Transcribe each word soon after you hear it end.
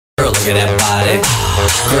look at that body.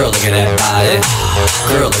 Girl, look at that body.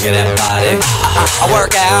 Girl, look at that body. I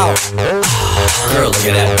work out. Girl, look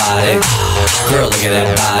at that body. Girl, look at that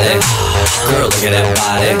body. Girl, look at that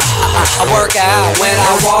body. I work out when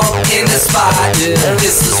I walk in the spot.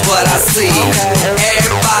 This is what I see.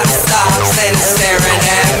 Everybody stops and is staring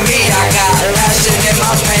at me. I got passion in my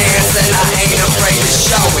pants and I ain't afraid to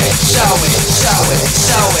show it. Show it, show it,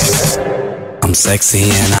 show it. I'm sexy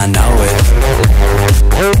and I know it.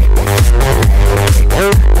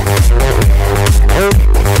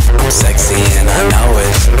 I'm sexy and I know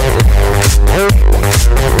it.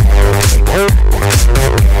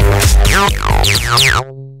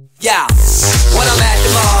 Yeah, when I'm at the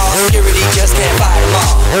mall, security just can't fight them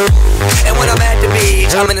all. And when I'm at the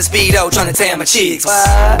beach, I'm in a Speedo trying to tan my cheeks.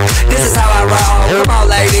 What? This is how I roll. Come on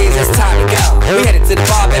ladies, it's time to go. We headed to the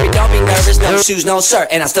bar, baby, don't be nervous. No shoes, no shirt,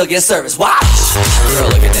 and I still get service. Watch! Girl,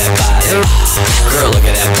 look at that body. Girl, look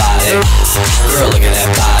at that body. Girl, look at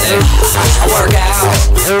that body. I work out.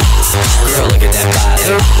 Girl, look at that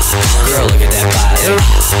body. Girl, look at that body.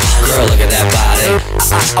 Girl, look at that body.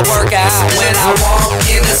 I work out when I walk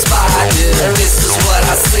in the spot. This is what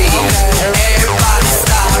I see. Everybody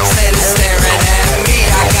stops and is staring at me.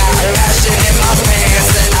 I got passion in my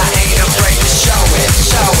pants and I ain't afraid to show it.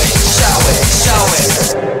 Show it, show it, show it.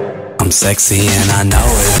 I'm sexy and I know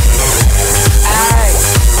it. Ay.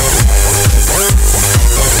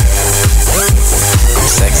 I'm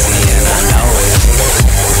sexy and I know it.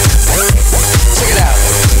 Check it out.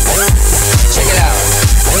 Check it out.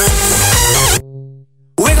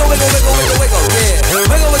 Wiggle, wiggle, wiggle, wiggle, wiggle, yeah.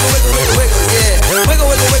 Wiggle, wiggle, wiggle, wiggle, wiggle, yeah. Wiggle,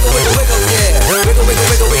 wiggle, wiggle, wiggle, wiggle, yeah. Wiggle, wiggle,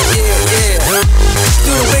 wiggle, wiggle, yeah, yeah.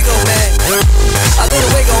 Do the wiggle, man. I do the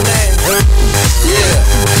wiggle, man. Yeah.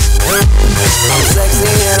 I'm sexy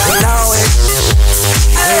and I know it.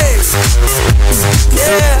 Hey.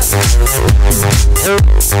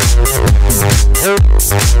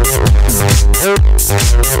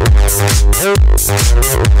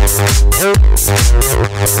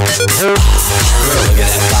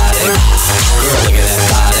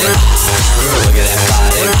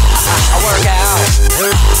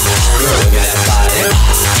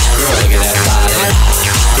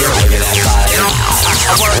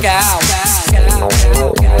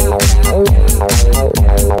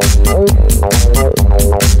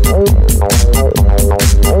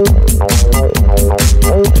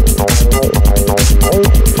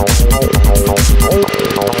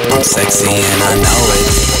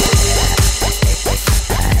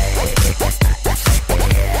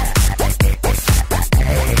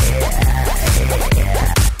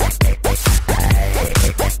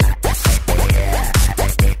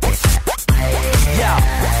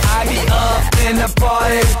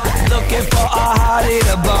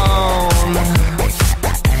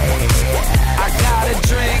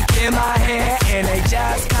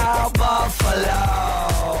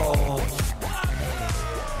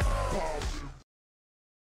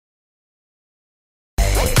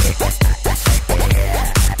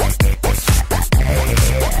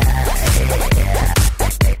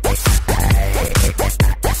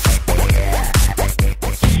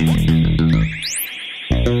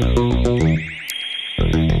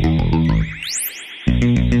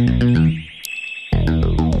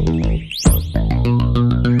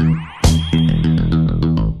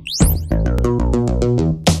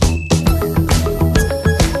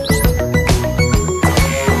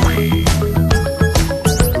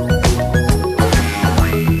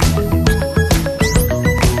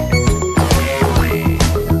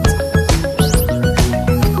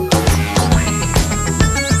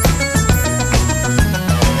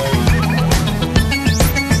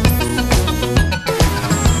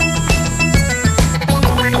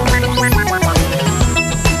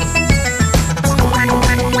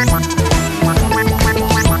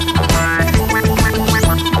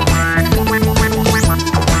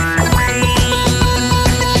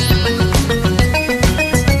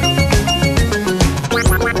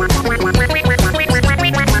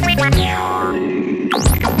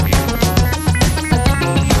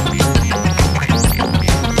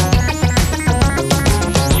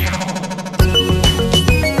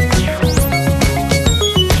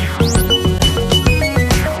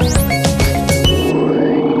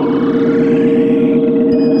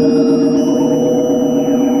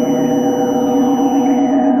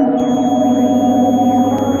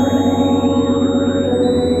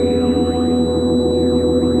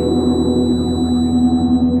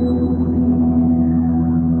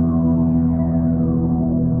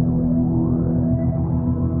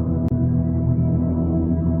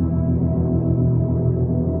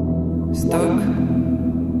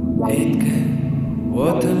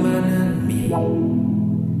 Waterman and me,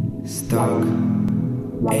 stuck,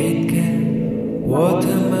 aching.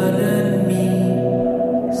 Waterman and me,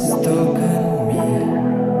 stuck and me,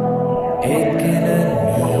 aching and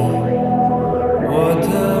me.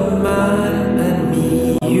 Waterman and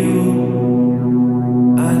me, you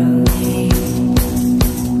and me.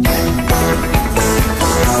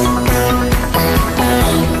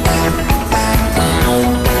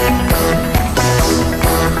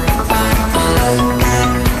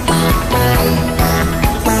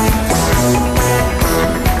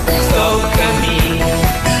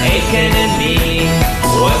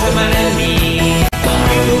 Waterman and me,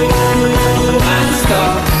 you and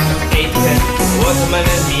stop, Aiken. Waterman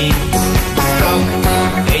and me, stop,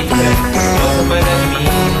 Aiken. Waterman and me,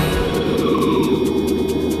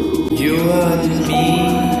 you and me,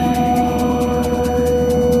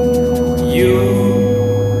 you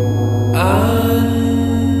and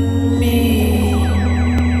me,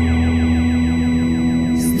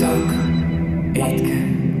 stuck, Aiken.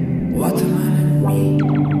 Waterman and me,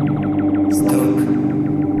 stuck.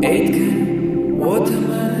 Aitken,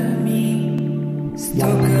 Waterman and me,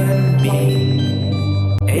 stuck and me,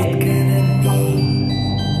 Aitken and me,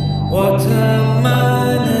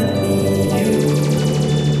 Waterman and me, you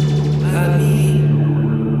and me.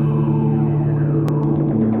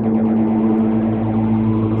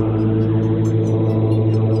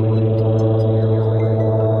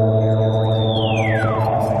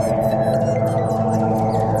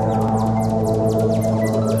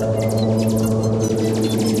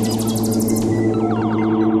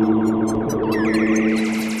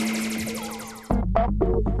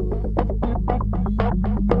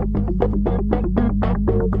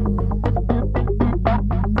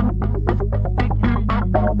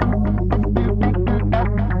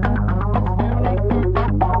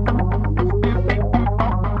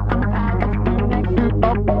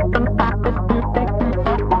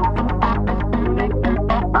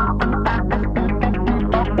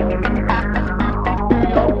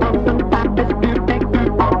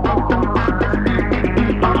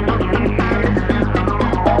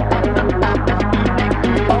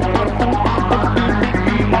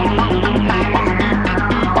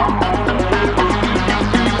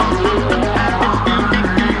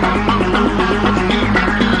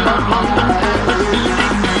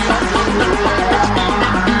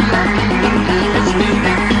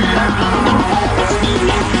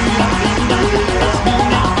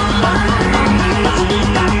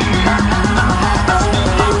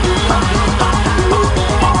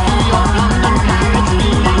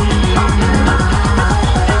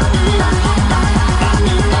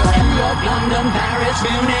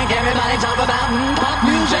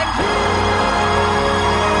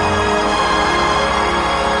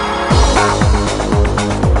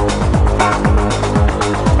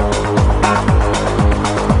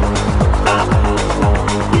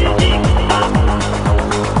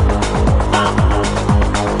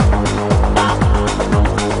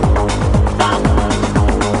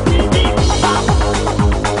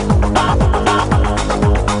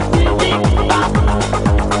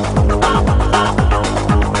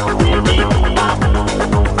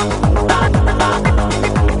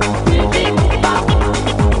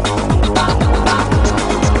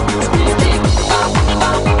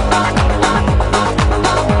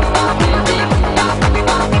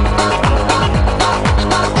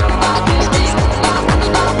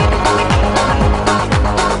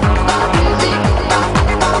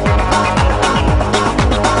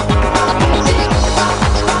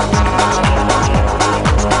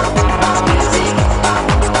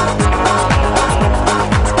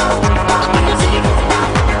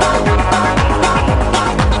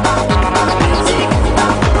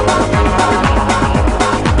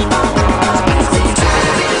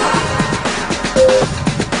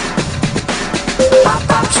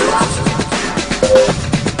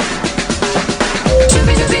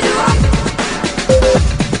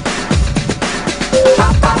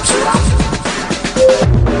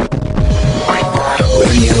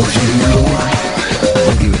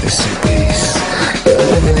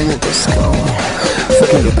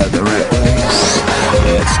 Forget about the right ways.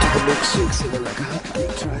 Let's take a look, shake, like a hot